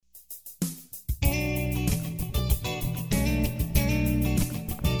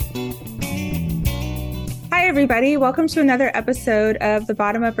everybody. Welcome to another episode of the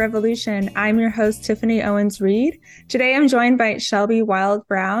Bottom Up Revolution. I'm your host, Tiffany Owens-Reed. Today, I'm joined by Shelby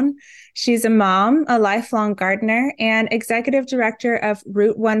Wild-Brown. She's a mom, a lifelong gardener, and executive director of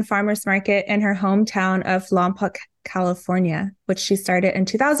Route 1 Farmers Market in her hometown of Lompoc, California, which she started in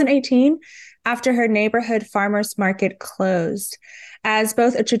 2018 after her neighborhood farmers market closed. As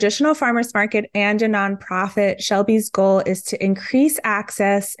both a traditional farmers market and a nonprofit, Shelby's goal is to increase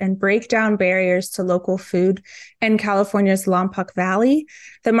access and break down barriers to local food in California's Lompoc Valley.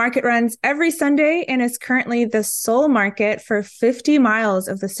 The market runs every Sunday and is currently the sole market for 50 miles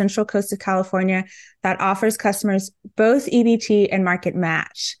of the central coast of California that offers customers both EBT and market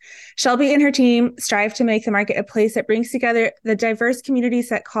match. Shelby and her team strive to make the market a place that brings together the diverse communities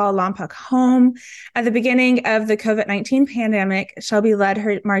that call Lompoc home. At the beginning of the COVID-19 pandemic, Shelby led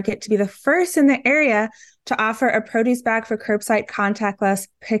her market to be the first in the area to offer a produce bag for curbside contactless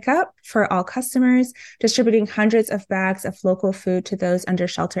pickup for all customers, distributing hundreds of bags of local food to those under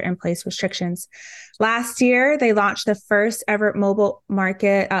shelter-in-place restrictions. Last year, they launched the first ever mobile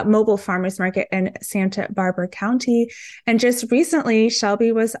farmers market in Santa Barbara County. And just recently,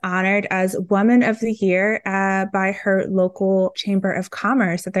 Shelby was honored as Woman of the Year by her local Chamber of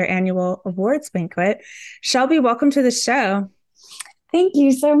Commerce at their annual awards banquet. Shelby, welcome to the show. Thank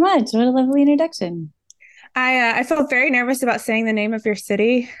you so much. What a lovely introduction. I felt very nervous about saying the name of your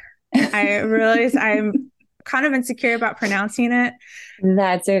city. I realized I'm kind of insecure about pronouncing it.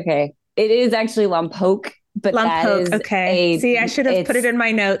 That's okay. It is actually Lompoc, but Lompoc, that is okay. See, I should have put it in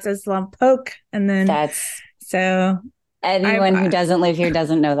my notes as Lompoc, and then so anyone who doesn't live here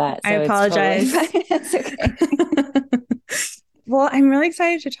doesn't know that. So I apologize. Totally That's okay. Well, I'm really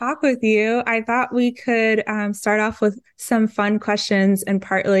excited to talk with you. I thought we could start off with some fun questions, and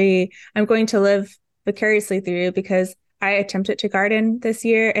partly I'm going to live vicariously through you because I attempted to garden this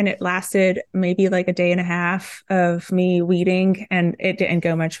year and it lasted maybe like a day and a half of me weeding and it didn't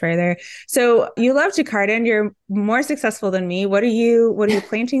go much further. So you love to garden. You're more successful than me. What are you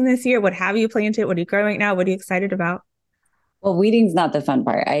planting this year? What have you planted? What are you growing now? What are you excited about? Well, weeding's not the fun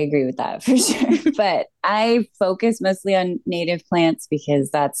part. I agree with that for sure. But I focus mostly on native plants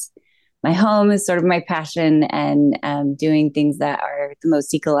because my home is sort of my passion, and doing things that are the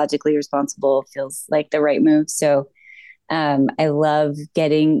most ecologically responsible feels like the right move. So I love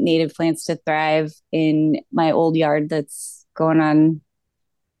getting native plants to thrive in my old yard that's going on,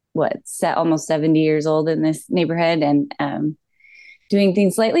 almost 70 years old in this neighborhood, and doing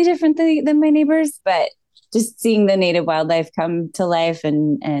things slightly differently than my neighbors, but just seeing the native wildlife come to life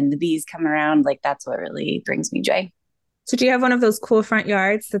and the bees come around, like that's what really brings me joy. So do you have one of those cool front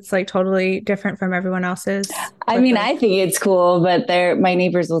yards that's like totally different from everyone else's? I mean, I think it's cool, but my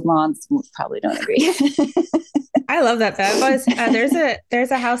neighbors with lawns probably don't agree. I love that though.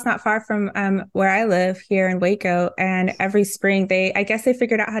 There's a house not far from where I live here in Waco, and every spring I guess they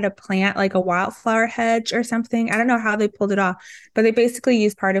figured out how to plant like a wildflower hedge or something. I don't know how they pulled it off, but they basically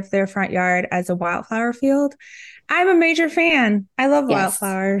use part of their front yard as a wildflower field. I'm a major fan. I love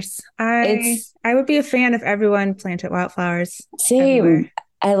wildflowers. I would be a fan if everyone planted wildflowers. Same. Everywhere.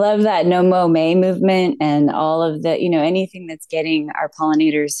 I love that No Mow May movement, and all of the, anything that's getting our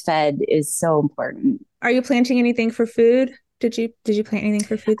pollinators fed is so important. Are you planting anything for food? Did you plant anything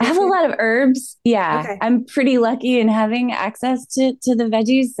for food? I have a lot of herbs. Yeah. Okay. I'm pretty lucky in having access to the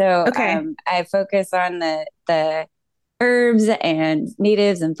veggies. So I focus on the herbs and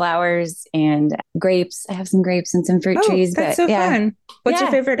natives and flowers and grapes. I have some grapes and some fruit trees. That's so fun. What's your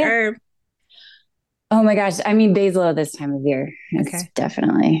favorite herb? Oh my gosh. I mean, basil this time of year. It's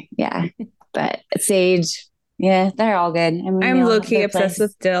definitely. Yeah. But sage. Yeah, they're all good. I mean, I'm low-key obsessed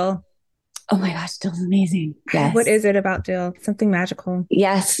with dill. Oh my gosh, dill's amazing. Yes. What is it about dill? Something magical.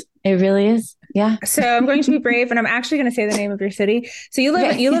 Yes, it really is. Yeah. So I'm going to be brave, and I'm actually going to say the name of your city. So you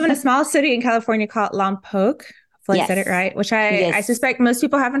live in a small city in California called Lompoc. Hopefully I said it right, which I suspect most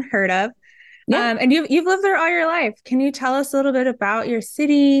people haven't heard of. Yeah. And you've lived there all your life. Can you tell us a little bit about your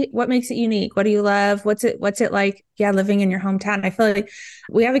city? What makes it unique? What do you love? What's it like? Yeah, living in your hometown. I feel like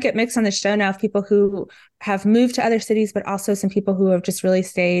we have a good mix on the show now of people who have moved to other cities, but also some people who have just really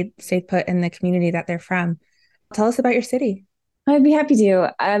stayed put in the community that they're from. Tell us about your city. I'd be happy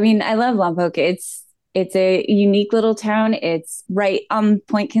to. I mean, I love Lompoc. It's a unique little town. It's right on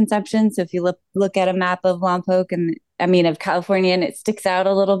Point Conception. So if you look at a map of Lompoc of California, and it sticks out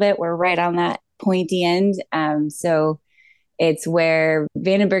a little bit, we're right on that pointy end. So it's where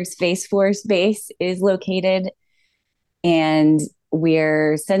Vandenberg's Space Force Base is located. And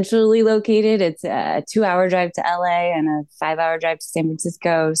we're centrally located. It's a 2-hour drive to LA and a 5-hour drive to San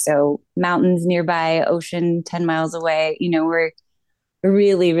Francisco. So mountains nearby, ocean 10 miles away.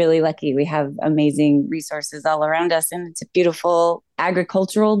 really, really lucky. We have amazing resources all around us, and it's a beautiful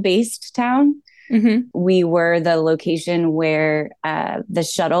agricultural based town. Mm-hmm. We were the location where the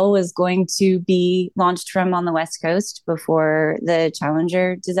shuttle was going to be launched from on the West Coast before the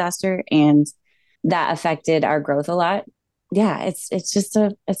Challenger disaster, and that affected our growth a lot. Yeah, it's just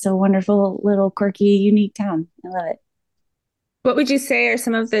it's a wonderful little quirky, unique town. I love it. What would you say are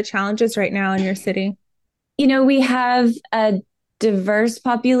some of the challenges right now in your city? We have a diverse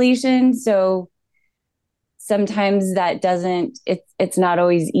population, so sometimes that doesn't it's not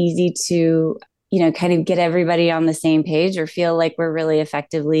always easy to kind of get everybody on the same page or feel like we're really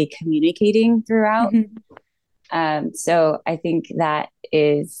effectively communicating throughout. Mm-hmm. So I think that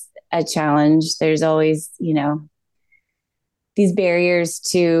is a challenge. There's always these barriers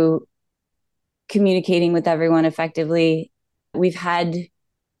to communicating with everyone effectively. We've had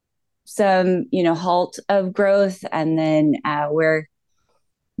some halt of growth, and then we're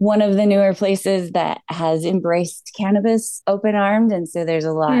one of the newer places that has embraced cannabis open armed. And so there's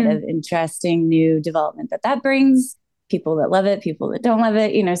a lot of interesting new development that brings, people that love it, people that don't love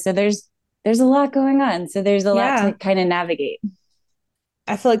it, so there's a lot going on. So there's a lot to kind of navigate.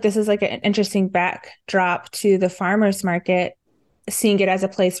 I feel like this is like an interesting backdrop to the farmers market, seeing it as a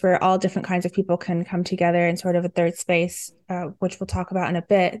place where all different kinds of people can come together in sort of a third space, which we'll talk about in a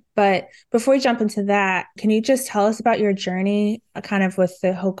bit. But before we jump into that, can you just tell us about your journey kind of with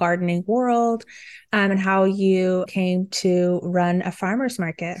the whole gardening world, and how you came to run a farmers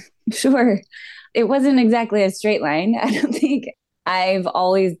market? Sure. It wasn't exactly a straight line. I don't think. I've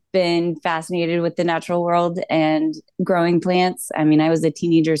always been fascinated with the natural world and growing plants. I mean, I was a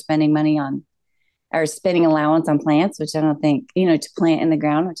teenager spending allowance on plants, which I don't think, to plant in the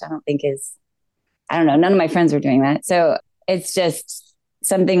ground, which I don't think is, I don't know, none of my friends were doing that. So it's just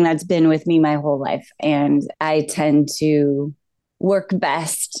something that's been with me my whole life. And I tend to work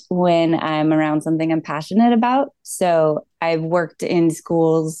best when I'm around something I'm passionate about. So I've worked in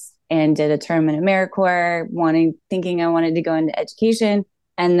schools and did a term in AmeriCorps, thinking I wanted to go into education.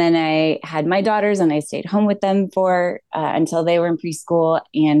 And then I had my daughters and I stayed home with them for until they were in preschool.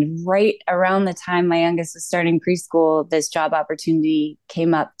 And right around the time my youngest was starting preschool, this job opportunity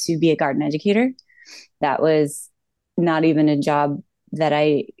came up to be a garden educator. That was not even a job that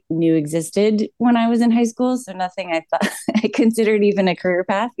I knew existed when I was in high school. So nothing I thought I considered even a career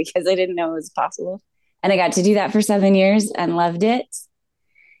path, because I didn't know it was possible. And I got to do that for 7 years and loved it.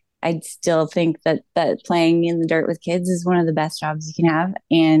 I still think that playing in the dirt with kids is one of the best jobs you can have.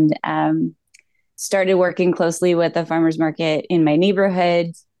 And started working closely with a farmer's market in my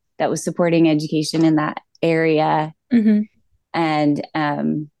neighborhood that was supporting education in that area. Mm-hmm. And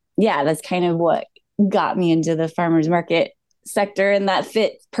that's kind of what got me into the farmer's market sector. And that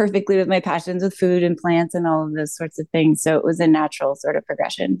fit perfectly with my passions with food and plants and all of those sorts of things. So it was a natural sort of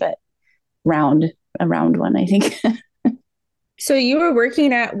progression, but a round one, I think. So you were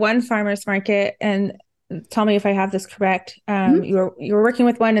working at one farmer's market, and tell me if I have this correct. Mm-hmm. You were working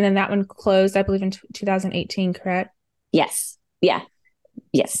with one, and then that one closed, I believe, in 2018, correct? Yes. Yeah.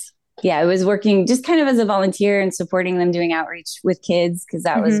 Yes. Yeah. I was working just kind of as a volunteer and supporting them doing outreach with kids, because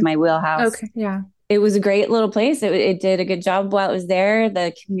that was my wheelhouse. Okay. Yeah. It was a great little place. It did a good job while it was there.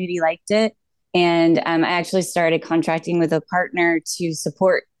 The community liked it. And I actually started contracting with a partner to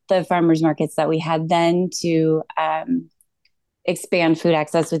support the farmers markets that we had then to expand food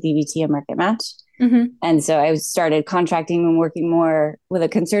access with EBT and Market Match. Mm-hmm. And so I started contracting and working more with a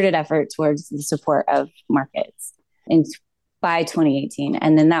concerted effort towards the support of markets by 2018.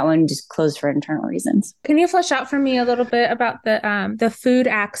 And then that one just closed for internal reasons. Can you flesh out for me a little bit about the food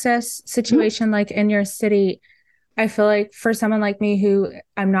access situation, mm-hmm. like in your city? I feel like for someone like me, who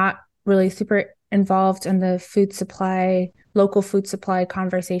I'm not really super involved in the local food supply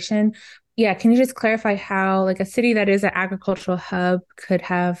conversation. Yeah. Can you just clarify how like a city that is an agricultural hub could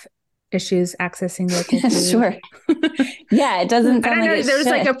have issues accessing local food? Sure. Yeah, it doesn't sound like there's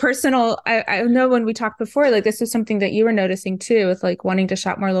like a personal, I know when we talked before, like this was something that you were noticing too, with like wanting to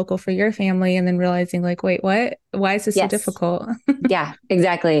shop more local for your family and then realizing like, wait, what? Why is this so difficult? Yeah,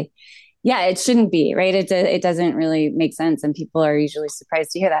 exactly. Yeah, it shouldn't be, right? It doesn't really make sense. And people are usually surprised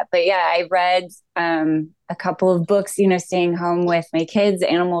to hear that. But yeah, I read a couple of books, staying home with my kids.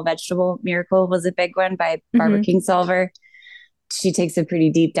 Animal Vegetable Miracle was a big one by Barbara Kingsolver. She takes a pretty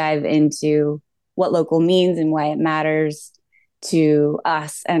deep dive into what local means and why it matters to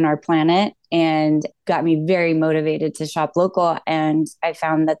us and our planet, and got me very motivated to shop local. And I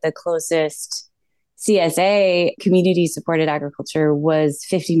found that the closest CSA, community supported agriculture, was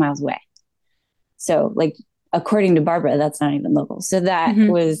 50 miles away. So like, according to Barbara, that's not even local. So that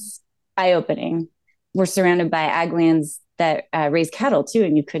was eye-opening. We're surrounded by ag lands that raise cattle too,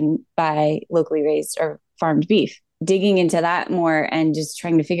 and you couldn't buy locally raised or farmed beef. Digging into that more and just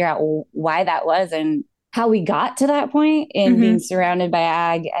trying to figure out why that was and how we got to that point in being surrounded by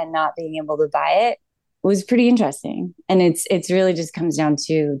ag and not being able to buy it was pretty interesting. And it's really just comes down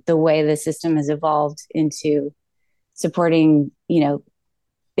to the way the system has evolved into supporting,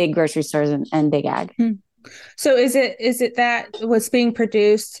 big grocery stores and big ag. So is it that what's being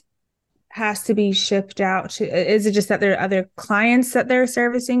produced has to be shipped out to, is it just that there are other clients that they're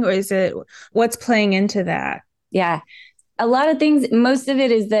servicing, or is it what's playing into that? Yeah. A lot of things, most of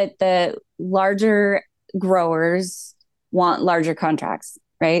it is that the larger growers want larger contracts,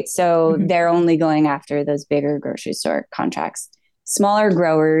 right? So they're only going after those bigger grocery store contracts. Smaller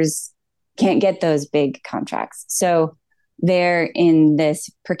growers can't get those big contracts. So they're in this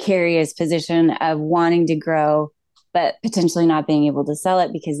precarious position of wanting to grow, but potentially not being able to sell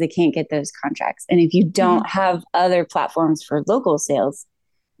it because they can't get those contracts. And if you don't have other platforms for local sales,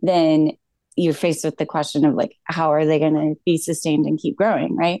 then you're faced with the question of like, how are they going to be sustained and keep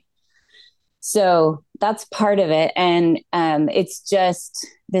growing, right? So that's part of it. And it's just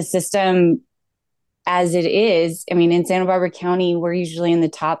the system as it is. I mean, in Santa Barbara County, we're usually in the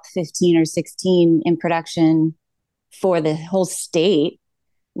top 15 or 16 in production for the whole state.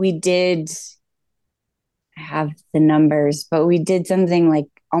 We did have the numbers, but we did something like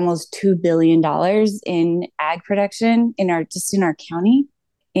almost $2 billion in ag production in our county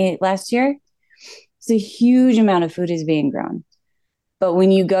last year. It's a huge amount of food is being grown. But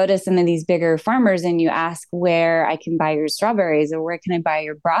when you go to some of these bigger farmers and you ask where I can buy your strawberries or where can I buy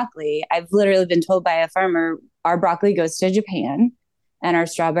your broccoli, I've literally been told by a farmer, our broccoli goes to Japan and our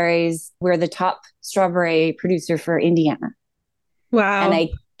strawberries, we're the top strawberry producer for Indiana. Wow. And I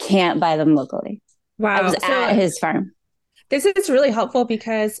can't buy them locally. Wow. I was at his farm. This is really helpful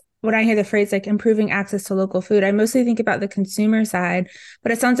because when I hear the phrase like improving access to local food, I mostly think about the consumer side,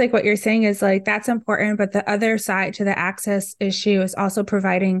 but it sounds like what you're saying is like, that's important. But the other side to the access issue is also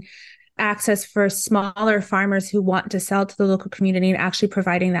providing access for smaller farmers who want to sell to the local community and actually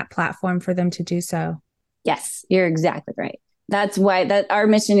providing that platform for them to do so. Yes, you're exactly right. That's why our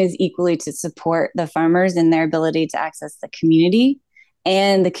mission is equally to support the farmers and their ability to access the community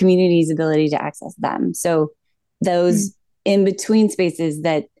and the community's ability to access them. So those in between spaces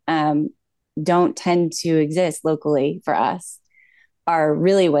that don't tend to exist locally for us are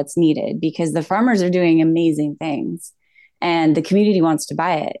really what's needed, because the farmers are doing amazing things and the community wants to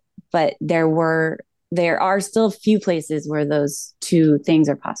buy it. But there are still few places where those two things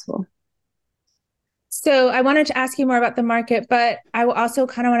are possible. So I wanted to ask you more about the market, but I also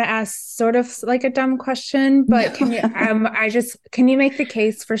kind of want to ask sort of like a dumb question, but can you, can you make the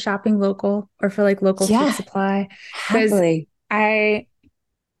case for shopping local or for like local food supply? Because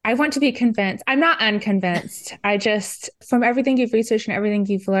I want to be convinced. I'm not unconvinced. I just, from everything you've researched and everything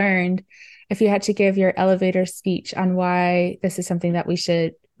you've learned, if you had to give your elevator speech on why this is something that we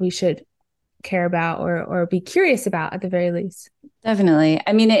should care about or be curious about at the very least. Definitely.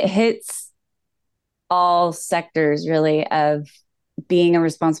 I mean, it hits all sectors really of being a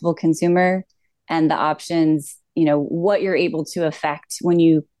responsible consumer and the options, what you're able to affect when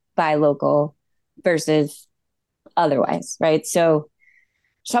you buy local versus otherwise, right? So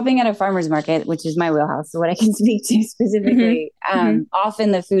shopping at a farmer's market, which is my wheelhouse, so what I can speak to specifically,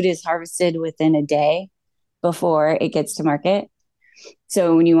 often the food is harvested within a day before it gets to market.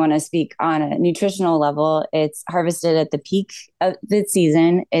 So when you want to speak on a nutritional level, it's harvested at the peak of the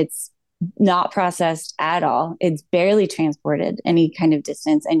season. It's not processed at all. It's barely transported any kind of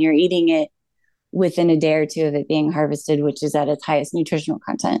distance, and you're eating it within a day or two of it being harvested, which is at its highest nutritional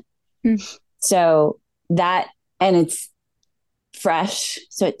content. So that, and it's fresh,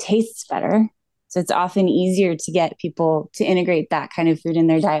 so it tastes better. So it's often easier to get people to integrate that kind of food in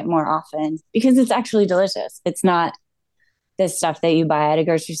their diet more often because it's actually delicious. It's not this stuff that you buy at a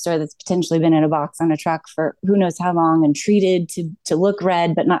grocery store that's potentially been in a box on a truck for who knows how long and treated to look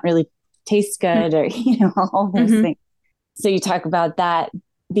red, but not really taste good, or, all those things. So you talk about that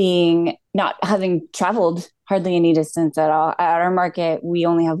being not having traveled hardly any distance at all. At our market, we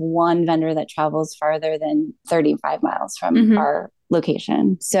only have one vendor that travels farther than 35 miles from our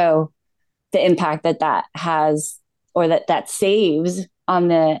location. So the impact that has, or that saves on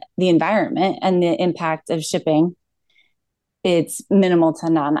the environment and the impact of shipping, it's minimal to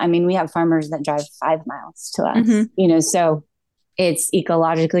none. I mean, we have farmers that drive 5 miles to us, so it's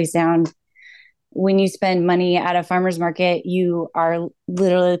ecologically sound. When you spend money at a farmer's market, you are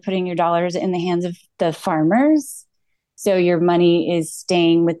literally putting your dollars in the hands of the farmers. So your money is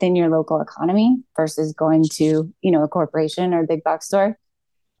staying within your local economy versus going to, a corporation or a big box store.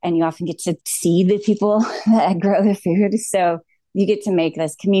 and you often get to see the people that grow the food. So you get to make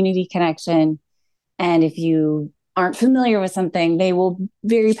this community connection. And if you aren't familiar with something, they will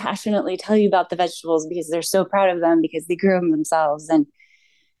very passionately tell you about the vegetables because they're so proud of them because they grew them themselves. And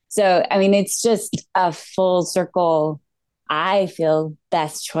so, I mean, it's just a full circle, I feel,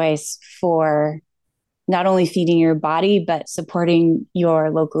 best choice for not only feeding your body, but supporting your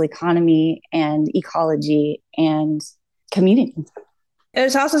local economy and ecology and community.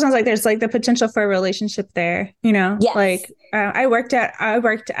 It also sounds like there's like the potential for a relationship there, you know, Yes. like I worked at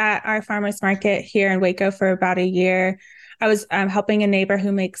our farmers market here in Waco for about a year. I was helping a neighbor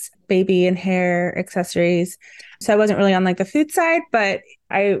who makes baby and hair accessories. So I wasn't really on like the food side, but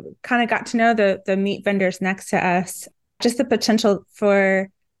I kind of got to know the meat vendors next to us. Just the potential for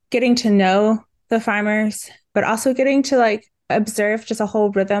getting to know the farmers, but also getting to like observe just a whole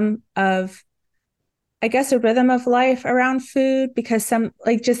rhythm of, I guess, a rhythm of life around food, because some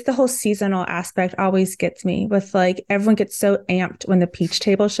like just the whole seasonal aspect always gets me with like everyone gets so amped when the peach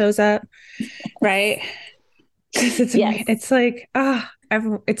table shows up, right? Because Yes. it's like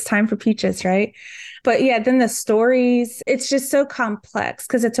it's time for peaches, right? But yeah, then the stories, it's just so complex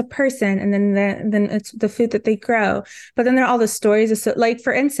because it's a person, and then it's the food that they grow. But then there are all the stories. So, like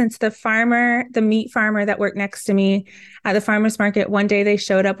for instance, the meat farmer that worked next to me at the farmers market, one day they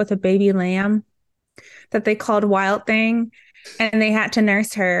showed up with a baby lamb that they called Wild Thing, and they had to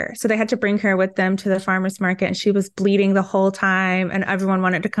nurse her. So they had to bring her with them to the farmer's market, and she was bleeding the whole time, and everyone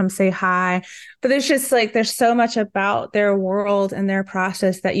wanted to come say hi. But there's just like, there's so much about their world and their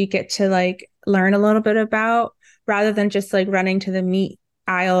process that you get to like learn a little bit about, rather than just like running to the meat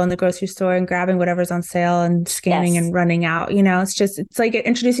aisle in the grocery store and grabbing whatever's on sale and scanning Yes. and running out. You know, it's like it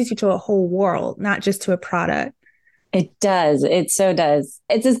introduces you to a whole world, not just to a product. It does. It so does.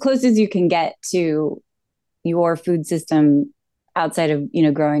 It's as close as you can get to your food system outside of,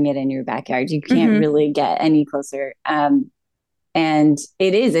 growing it in your backyard. You can't Mm-hmm. really get any closer. And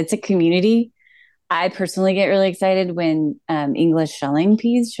it's a community. I personally get really excited when English shelling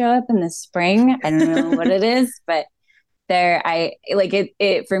peas show up in the spring. I don't know what it is, but I like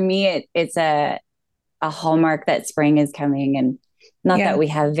it for me, it's a hallmark that spring is coming. And not that Yeah. we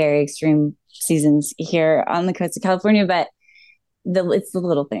have very extreme seasons here on the coast of California, but it's the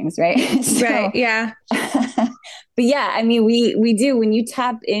little things, right? Right. So, Yeah. but yeah, I mean, we do, when you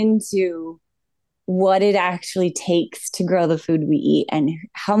tap into what it actually takes to grow the food we eat and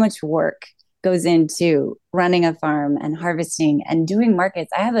how much work goes into running a farm and harvesting and doing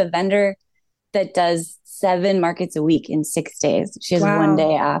markets. I have a vendor that does 7 markets a week in 6 days. She has one Wow.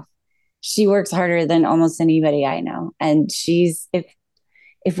 day off. She works harder than almost anybody I know. And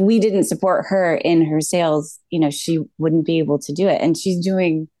if we didn't support her in her sales, she wouldn't be able to do it. And she's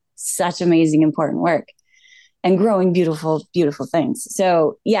doing such amazing, important work and growing beautiful, beautiful things.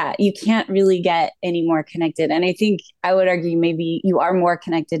 So yeah, you can't really get any more connected. And I think I would argue maybe you are more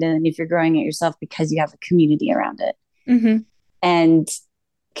connected than if you're growing it yourself because you have a community around it. Mm-hmm. And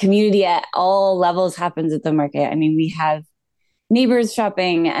community at all levels happens at the market. I mean, we have neighbors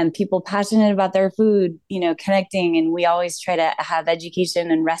shopping and people passionate about their food, connecting. And we always try to have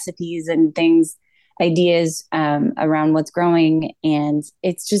education and recipes and things, ideas around what's growing. And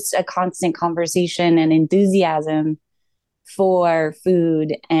it's just a constant conversation and enthusiasm for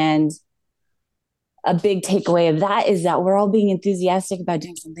food. And a big takeaway of that is that we're all being enthusiastic about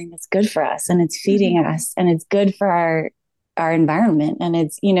doing something that's good for us and it's feeding Mm-hmm. us and it's good for our environment. And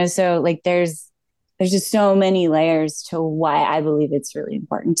it's, so like there's just so many layers to why I believe it's really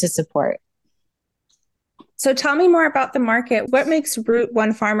important to support. So tell me more about the market. What makes Route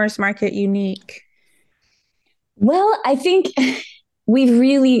One Farmers Market unique? Well, I think we've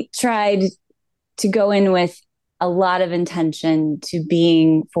really tried to go in with a lot of intention to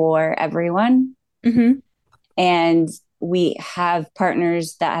being for everyone. Mm-hmm. And we have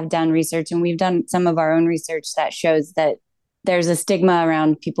partners that have done research, and we've done some of our own research that shows that there's a stigma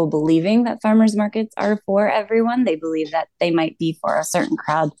around people believing that farmers markets are for everyone. They believe that they might be for a certain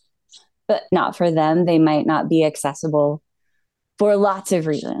crowd, but not for them. They might not be accessible for lots of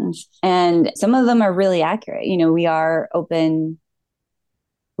reasons. And some of them are really accurate. We are open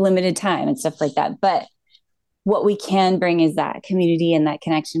limited time and stuff like that. But what we can bring is that community and that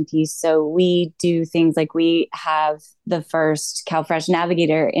connection piece. So we do things like we have the first CalFresh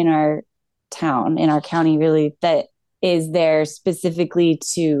navigator in our town, in our county, really, that is there specifically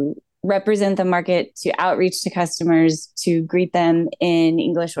to represent the market, to outreach to customers, to greet them in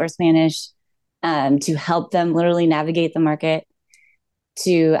English or Spanish, to help them literally navigate the market,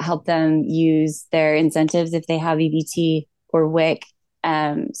 to help them use their incentives if they have EBT or WIC.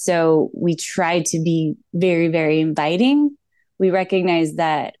 So we try to be very, very inviting we recognize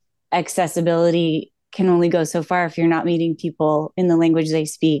that accessibility can only go so far if you're not meeting people in the language they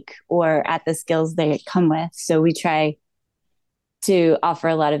speak or at the skills they come with. So we try to offer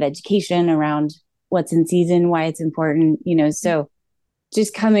a lot of education around what's in season, why it's important, so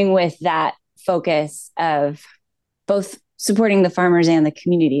just coming with that focus of both supporting the farmers and the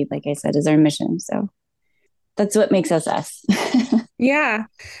community, like I said, is our mission. So that's what makes us us. Yeah.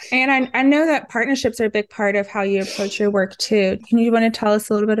 And I know that partnerships are a big part of how you approach your work too. Can you want to tell us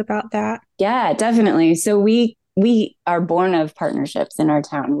a little bit about that? Yeah, definitely. So we are born of partnerships in our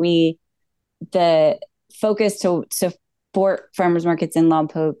town. The focus to support farmers markets in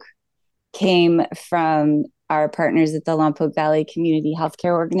Lompoc came from our partners at the Lompoc Valley Community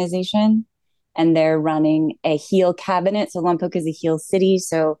Healthcare Organization, and they're running a HEAL cabinet. So Lompoc is a HEAL city.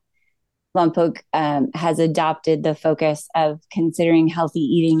 So Lompoc has adopted the focus of considering healthy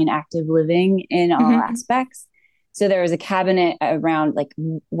eating and active living in all aspects. So there was a cabinet around like,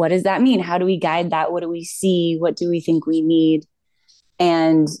 what does that mean? How do we guide that? What do we see? What do we think we need?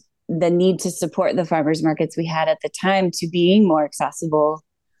 And the need to support the farmers markets we had at the time to being more accessible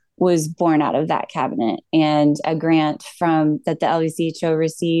was born out of that cabinet, and a grant that the LVCHO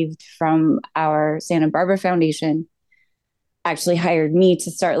received from our Santa Barbara Foundation actually hired me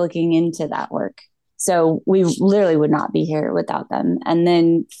to start looking into that work. So we literally would not be here without them. And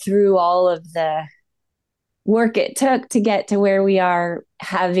then through all of the work it took to get to where we are,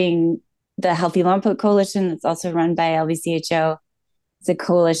 having the Healthy Lompoc Coalition that's also run by LVCHO, it's a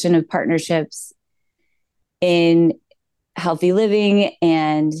coalition of partnerships in healthy living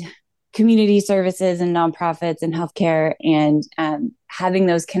and community services and nonprofits and healthcare, and having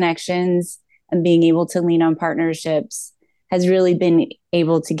those connections and being able to lean on partnerships has really been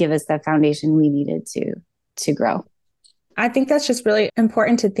able to give us that foundation we needed to grow. I think that's just really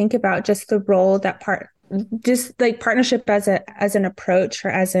important to think about, just the role that just like partnership as an approach or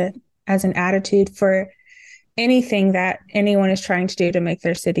as an attitude for anything that anyone is trying to do to make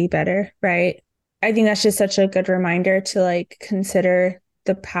their city better, right? I think that's just such a good reminder to like consider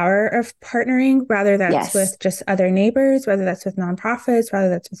the power of partnering, whether that's with just other neighbors, whether that's with nonprofits, whether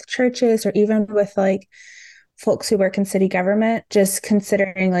that's with churches, or even with like folks who work in city government, just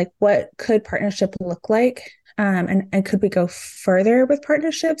considering like what could partnership look like, and could we go further with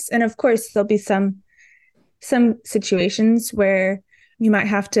partnerships? And of course, there'll be some situations where you might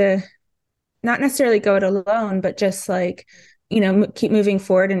have to not necessarily go it alone, but just like, keep moving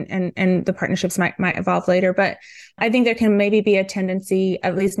forward, and the partnerships might evolve later. But I think there can maybe be a tendency,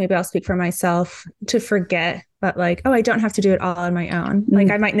 at least maybe I'll speak for myself, to forget that like, oh, I don't have to do it all on my own. Like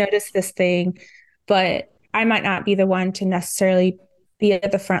I might notice this thing, but I might not be the one to necessarily be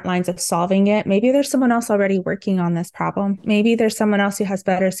at the front lines of solving it. Maybe there's someone else already working on this problem. Maybe there's someone else who has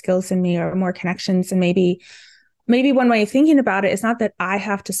better skills than me or more connections. And maybe one way of thinking about it is not that I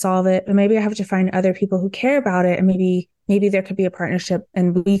have to solve it, but maybe I have to find other people who care about it. And maybe there could be a partnership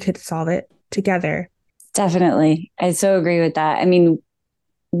and we could solve it together. Definitely. I so agree with that. I mean,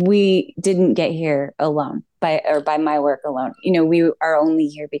 we didn't get here alone by my work alone. We are only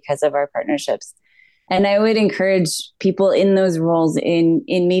here because of our partnerships. And I would encourage people in those roles in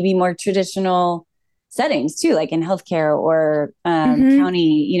maybe more traditional settings too, like in healthcare or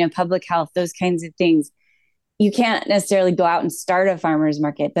county, public health, those kinds of things. You can't necessarily go out and start a farmer's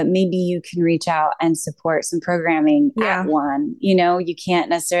market, but maybe you can reach out and support some programming at one. You can't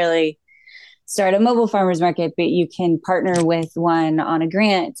necessarily start a mobile farmer's market, but you can partner with one on a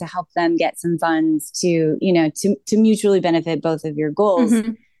grant to help them get some funds to mutually benefit both of your goals.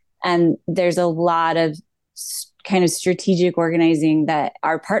 And there's a lot of kind of strategic organizing that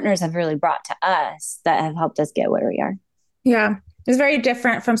our partners have really brought to us that have helped us get where we are. Yeah. It's very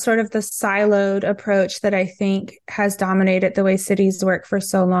different from sort of the siloed approach that I think has dominated the way cities work for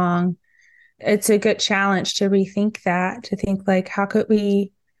so long. It's a good challenge to rethink that, to think like, how could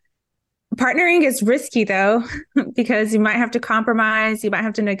we... Partnering is risky though, because you might have to compromise, you might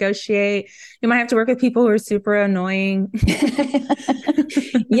have to negotiate, you might have to work with people who are super annoying.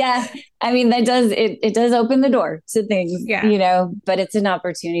 Yeah. I mean, it does open the door to things, but it's an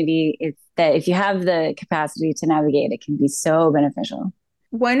opportunity. If you have the capacity to navigate, it can be so beneficial.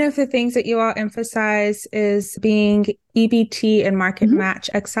 One of the things that you all emphasize is being EBT and market match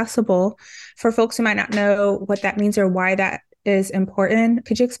accessible. For folks who might not know what that means or why that is important,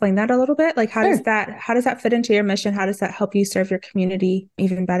 could you explain that a little bit? Like, how does that fit into your mission? How does that help you serve your community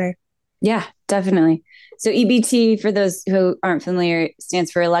even better? Yeah, definitely. So EBT, for those who aren't familiar,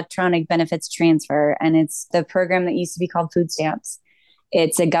 stands for Electronic Benefits Transfer, and it's the program that used to be called food stamps.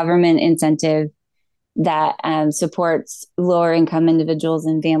 It's a government incentive that supports lower income individuals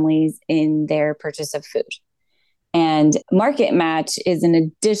and families in their purchase of food. And Market Match is an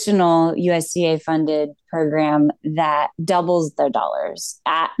additional USDA funded program that doubles their dollars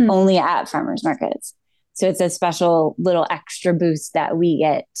only at farmers markets. So it's a special little extra boost that we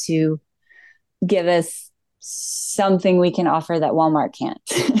get to give us something we can offer that Walmart can't.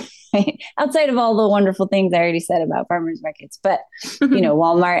 Outside of all the wonderful things I already said about farmers markets. But,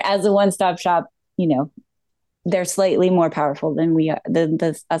 Walmart as a one-stop shop, they're slightly more powerful than we are, than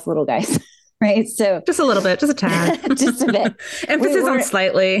us little guys. Right. So just a little bit, just a tad, just a bit. Emphasis on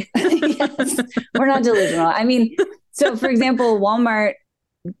slightly. Yes, we're not delusional. I mean, so for example, Walmart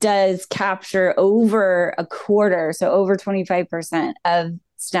does capture over a quarter, so over 25% of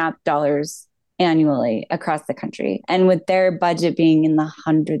SNAP dollars annually across the country. And with their budget being in the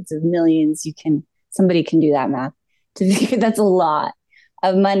hundreds of millions, somebody can do that math. That's a lot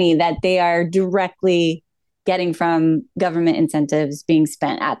of money that they are directly getting from government incentives being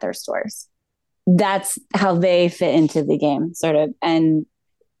spent at their stores. That's how they fit into the game, sort of. And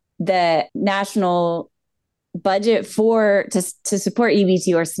the national budget to support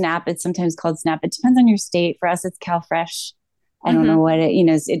EBT or SNAP, it's sometimes called SNAP. It depends on your state. For us, it's CalFresh. I don't know what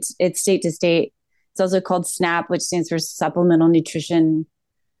it's state to state. It's also called SNAP, which stands for Supplemental Nutrition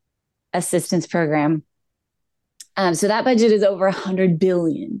Assistance Program. So that budget is over $100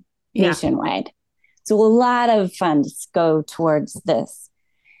 billion nationwide. So a lot of funds go towards this.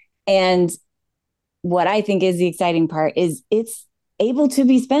 And what I think is the exciting part is it's able to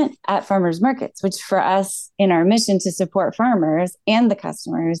be spent at farmers markets, which for us in our mission to support farmers and the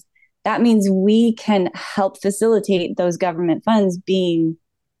customers, that means we can help facilitate those government funds being,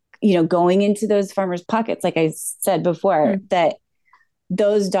 going into those farmers' pockets. Like I said before, that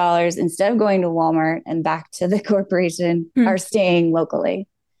those dollars, instead of going to Walmart and back to the corporation, are staying locally.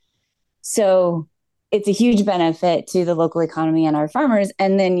 So it's a huge benefit to the local economy and our farmers.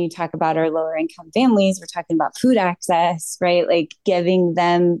 And then you talk about our lower income families, we're talking about food access, right? Like giving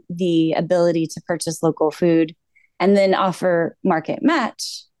them the ability to purchase local food and then offer Market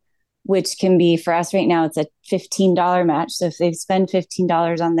Match, which can be, for us right now, it's a $15 match. So if they spend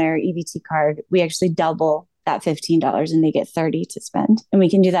 $15 on their EBT card, we actually double that $15 and they get $30 to spend. And we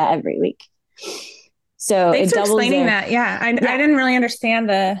can do that every week. So thanks for explaining that. Yeah. I didn't really understand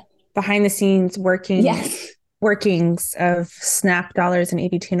the behind the scenes workings of SNAP dollars and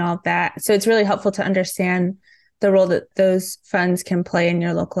EBT and all of that. So it's really helpful to understand the role that those funds can play in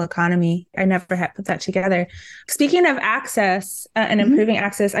your local economy. I never had put that together. Speaking of access and improving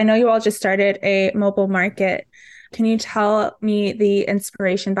access, I know you all just started a mobile market. Can you tell me the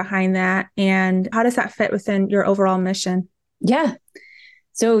inspiration behind that and how does that fit within your overall mission? Yeah.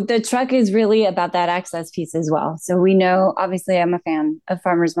 So the truck is really about that access piece as well. So we know, obviously, I'm a fan of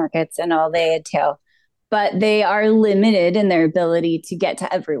farmers markets and all they entail, but they are limited in their ability to get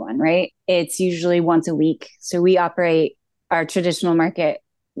to everyone, right? It's usually once a week. So we operate our traditional market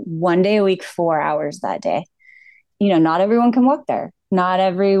one day a week, 4 hours that day. Not everyone can walk there. Not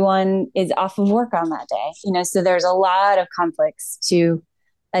everyone is off of work on that day. So there's a lot of conflicts to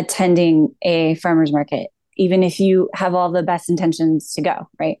attending a farmers market, even if you have all the best intentions to go,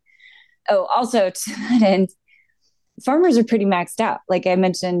 right? Oh, also to that end, farmers are pretty maxed out. Like I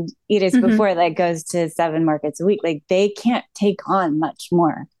mentioned, Edith before, that goes to 7 markets a week. Like they can't take on much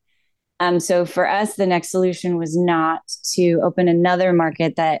more. So for us, the next solution was not to open another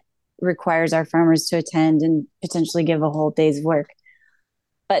market that requires our farmers to attend and potentially give a whole day's work,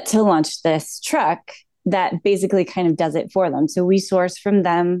 but to launch this truck that basically kind of does it for them. So we source from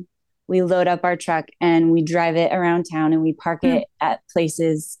them, we load up our truck and we drive it around town and we park it at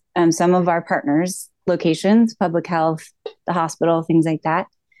places, some of our partners' locations, public health, the hospital, things like that.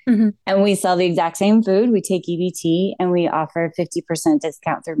 And we sell the exact same food. We take EBT and we offer 50%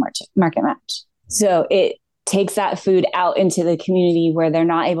 discount through Market Match. So it takes that food out into the community where they're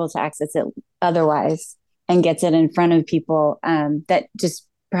not able to access it otherwise and gets it in front of people that just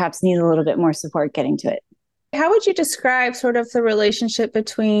perhaps need a little bit more support getting to it. How would you describe sort of the relationship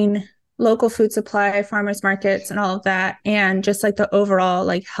between local food supply, farmers markets, and all of that, and just like the overall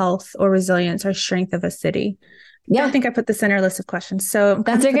like health or resilience or strength of a city? Yeah. I don't think I put this in our list of questions, so I'm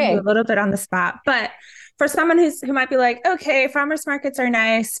that's okay. A little bit on the spot. But for someone who might be like, okay, farmers markets are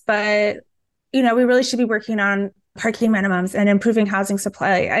nice, but we really should be working on parking minimums and improving housing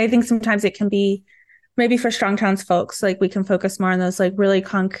supply. I think sometimes it can be maybe for strong towns folks, like we can focus more on those like really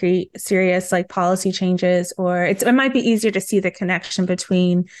concrete, serious like policy changes, or it might be easier to see the connection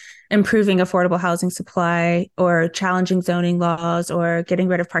between improving affordable housing supply or challenging zoning laws or getting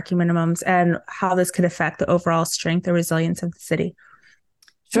rid of parking minimums and how this could affect the overall strength or resilience of the city.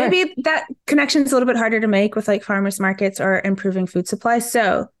 Sure. maybe that connection is a little bit harder to make with like farmers markets or improving food supply.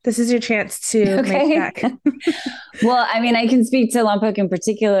 So this is your chance to make Okay. that. Well, I mean, I can speak to Lompoc in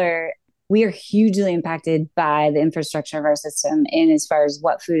particular. We are hugely impacted by the infrastructure of our system in as far as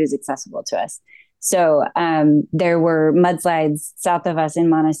what food is accessible to us. So there were mudslides south of us in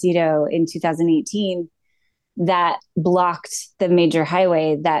Montecito in 2018 that blocked the major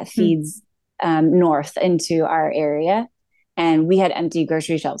highway that feeds north into our area. And we had empty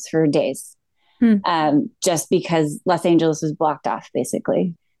grocery shelves for days, just because Los Angeles was blocked off,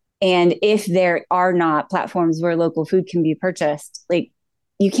 basically. And if there are not platforms where local food can be purchased, like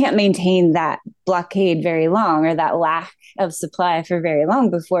you can't maintain that blockade very long or that lack of supply for very long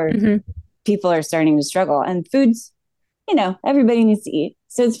before people are starting to struggle. And food's, everybody needs to eat.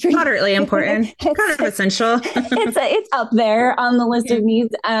 So it's pretty Moderately important, kind of essential. it's up there on the list of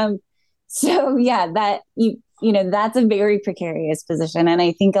needs. So yeah, that's a very precarious position. And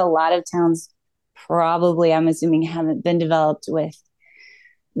I think a lot of towns probably, I'm assuming, haven't been developed with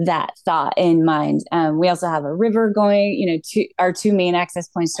that thought in mind. We also have a river going, our two main access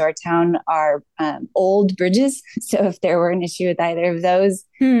points to our town are old bridges. So if there were an issue with either of those,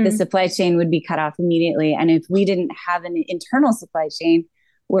 the supply chain would be cut off immediately. And if we didn't have an internal supply chain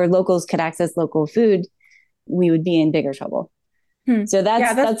where locals could access local food, we would be in bigger trouble. So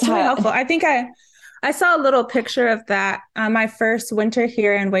that's really how helpful. I think I saw a little picture of that my first winter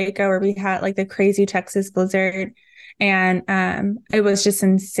here in Waco, where we had like the crazy Texas blizzard. And it was just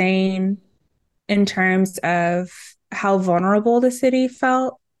insane in terms of how vulnerable the city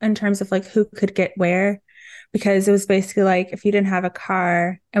felt in terms of like who could get where, because it was basically like if you didn't have a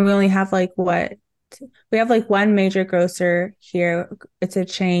car, and we only have like we have like one major grocer here. It's a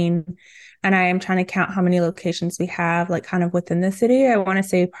chain. And I am trying to count how many locations we have like kind of within the city. I want to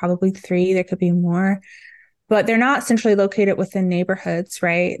say probably 3. There could be more. But they're not centrally located within neighborhoods,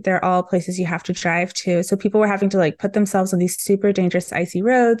 right? They're all places you have to drive to. So people were having to like put themselves on these super dangerous, icy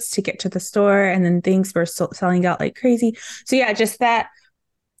roads to get to the store. And then things were selling out like crazy. So yeah, just that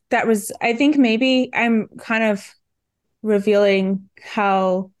was, I think maybe I'm kind of revealing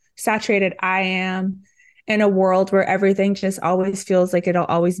how saturated I am in a world where everything just always feels like it'll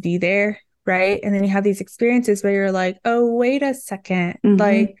always be there, right? And then you have these experiences where you're like, oh, wait a second.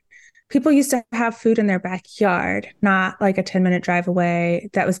 Like, people used to have food in their backyard, not like a 10-minute drive away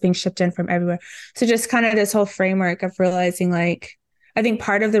that was being shipped in from everywhere. So just kind of this whole framework of realizing like, I think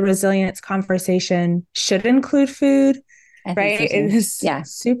part of the resilience conversation should include food, right? So it is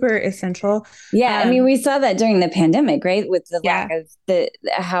super essential. Yeah. I mean, we saw that during the pandemic, right? With the lack of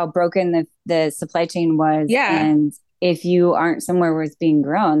how broken the supply chain was. Yeah. And if you aren't somewhere where it's being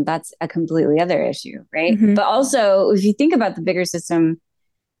grown, that's a completely other issue, right? But also, if you think about the bigger system,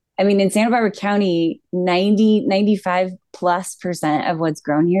 I mean, in Santa Barbara County, 95+% of what's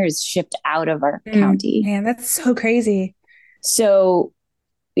grown here is shipped out of our county. Man, that's so crazy. So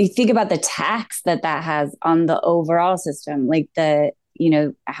you think about the tax that has on the overall system, like how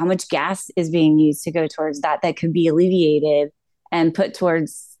much gas is being used to go towards that could be alleviated and put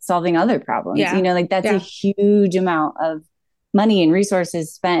towards solving other problems. Yeah. That's a huge amount of money and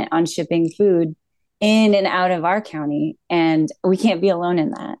resources spent on shipping food in and out of our county, and we can't be alone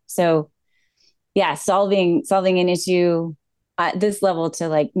in that. So yeah, solving an issue at this level to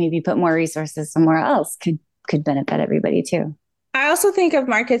like maybe put more resources somewhere else could benefit everybody too. I also think of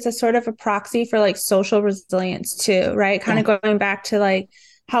markets as sort of a proxy for like social resilience too, right? Kind of going back to like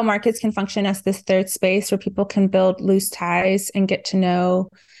how markets can function as this third space where people can build loose ties and get to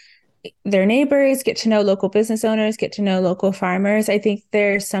know their neighbors, get to know local business owners, get to know local farmers. I think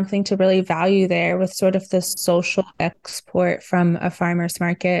there's something to really value there with sort of the social export from a farmer's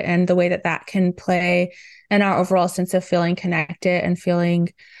market and the way that can play in our overall sense of feeling connected and feeling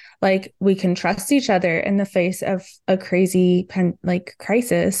like we can trust each other in the face of a crazy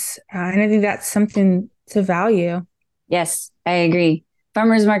crisis. And I think that's something to value. Yes, I agree.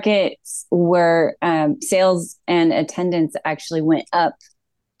 Farmers markets were sales and attendance actually went up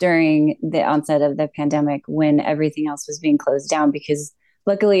during the onset of the pandemic when everything else was being closed down, because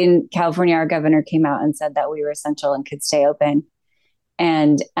luckily in California, our governor came out and said that we were essential and could stay open.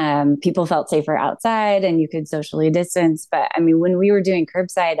 And people felt safer outside and you could socially distance. But I mean, when we were doing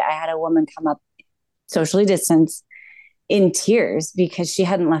curbside, I had a woman come up socially distance in tears because she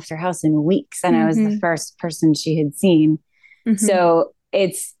hadn't left her house in weeks. And I was the first person she had seen. So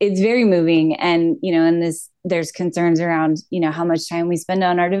it's very moving. And, there's concerns around, how much time we spend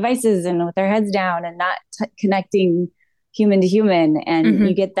on our devices and with our heads down and not connecting human to human. And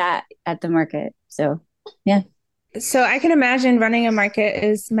you get that at the market. So, yeah. So I can imagine running a market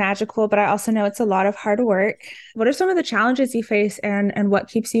is magical, but I also know it's a lot of hard work. What are some of the challenges you face and what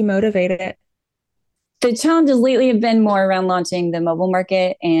keeps you motivated? The challenges lately have been more around launching the mobile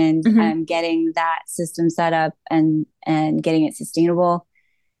market and Hmm. getting that system set up and getting it sustainable.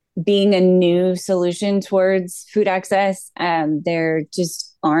 Being a new solution towards food access, there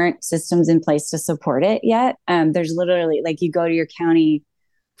just aren't systems in place to support it yet. There's literally like you go to your county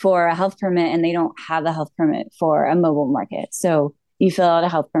for a health permit and they don't have a health permit for a mobile market. So you fill out a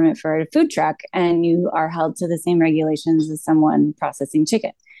health permit for a food truck and you are held to the same regulations as someone processing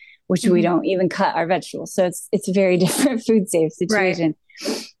chicken, which we Hmm. don't even cut our vegetables. So it's a very different food safe Right. situation.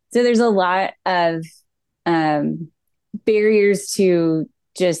 So there's a lot of barriers to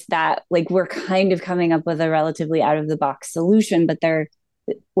just that. Like we're kind of coming up with a relatively out of the box solution, but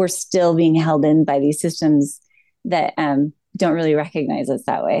we're still being held in by these systems that don't really recognize us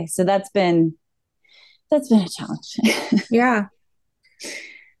that way. So that's been a challenge. Yeah.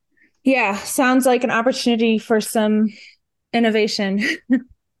 Yeah. Sounds like an opportunity for some innovation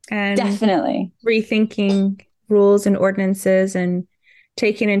and Definitely. rethinking rules and ordinances and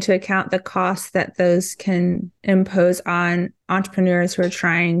taking into account the costs that those can impose on entrepreneurs who are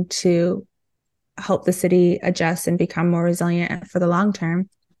trying to help the city adjust and become more resilient for the long term.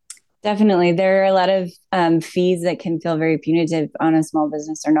 Definitely. There are a lot of fees that can feel very punitive on a small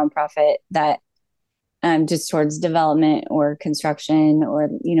business or nonprofit that just towards development or construction or,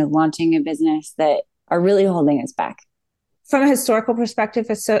 launching a business that are really holding us back. From a historical perspective,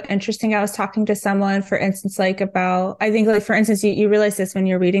 it's so interesting. I was talking to someone, for instance, I think, like, for instance, you realize this when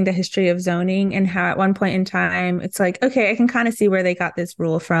you're reading the history of zoning and how at one point in time, it's like, okay, I can kind of see where they got this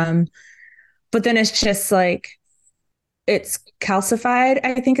rule from. But then it's just like, it's calcified,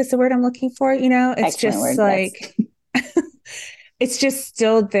 I think is the word I'm looking for. It's Excellent just word. Yes. like, it's just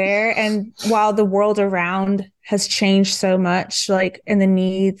still there. And while the world around has changed so much, like, and the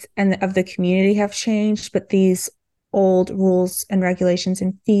needs of the community have changed, but these old rules and regulations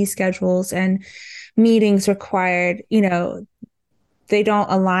and fee schedules and meetings required, they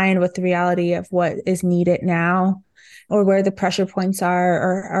don't align with the reality of what is needed now or where the pressure points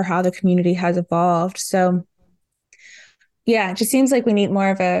are or how the community has evolved. So yeah, it just seems like we need more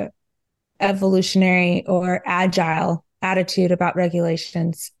of a evolutionary or agile attitude about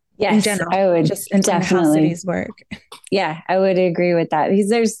regulations in Yes, general, I would just in how definitely. cities work. Yeah, I would agree with that because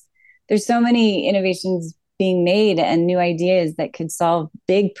there's so many innovations being made and new ideas that could solve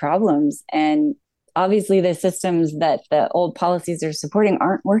big problems. And obviously the systems that the old policies are supporting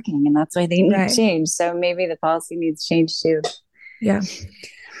aren't working and that's why they need Right. change. So maybe the policy needs change too. Yeah.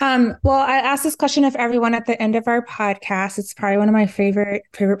 Well, I ask this question of everyone at the end of our podcast. It's probably one of my favorite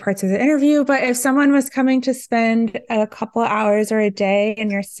parts of the interview. But if someone was coming to spend a couple of hours or a day in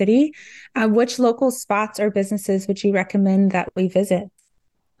your city, which local spots or businesses would you recommend that we visit?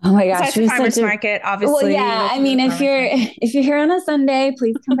 Oh my gosh, Besides it the was such farmers a market, well, obviously, we yeah. love I to go to mean, the if farmers you're market. if you're here on a Sunday,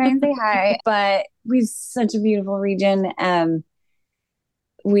 please come by and say hi. But we've such a beautiful region.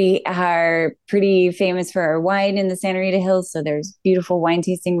 We are pretty famous for our wine in the Santa Rita Hills. So there's beautiful wine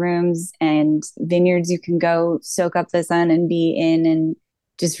tasting rooms and vineyards you can go soak up the sun and be in and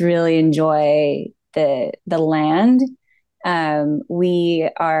just really enjoy the land. We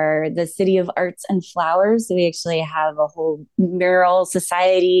are the city of arts and flowers. So we actually have a whole mural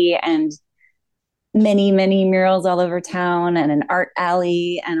society and many, many murals all over town and an art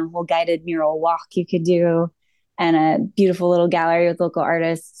alley and a whole guided mural walk you could do and a beautiful little gallery with local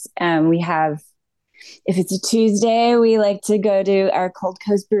artists. We have, if it's a Tuesday, we like to go to our Cold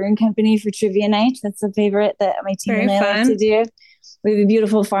Coast Brewing Company for trivia night. That's a favorite that my team Very and I like to fun. do. We have a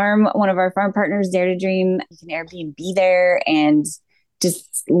beautiful farm. One of our farm partners, Dare to Dream, you can Airbnb there and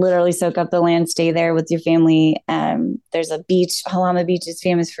just literally soak up the land, stay there with your family. There's a beach. Halama Beach is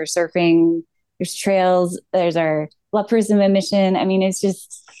famous for surfing. There's trails. There's our La Prisma mission. I mean, it's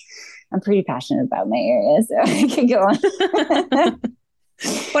just, I'm pretty passionate about my area, so I could go on.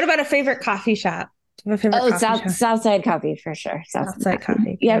 What about a favorite coffee shop? Do you have a favorite Oh, coffee shop? Southside Coffee for sure. Southside Outside Coffee.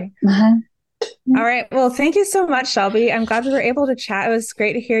 coffee. Yep. Great. Uh-huh. All right. Well, thank you so much, Shelby. I'm glad we were able to chat. It was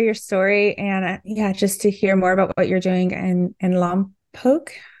great to hear your story and yeah, just to hear more about what you're doing in Lompoc.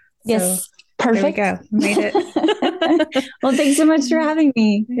 So Yes. there we Perfect. go. Made it. Well, thanks so much for having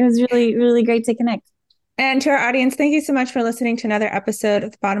me. It was really, really great to connect. And to our audience, thank you so much for listening to another episode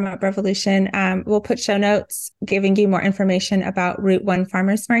of the Bottom Up Revolution. We'll put show notes giving you more information about Route 1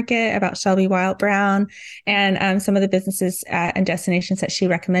 Farmers Market, about Shelby Wild Brown, and some of the businesses and destinations that she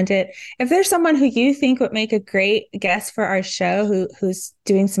recommended. If there's someone who you think would make a great guest for our show, who's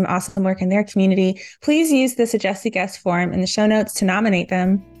doing some awesome work in their community, please use the suggested guest form in the show notes to nominate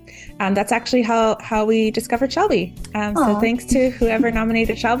them. that's actually how we discovered Shelby. So thanks to whoever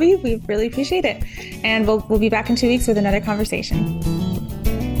nominated Shelby. We really appreciate it. And we'll be back in 2 weeks with another conversation.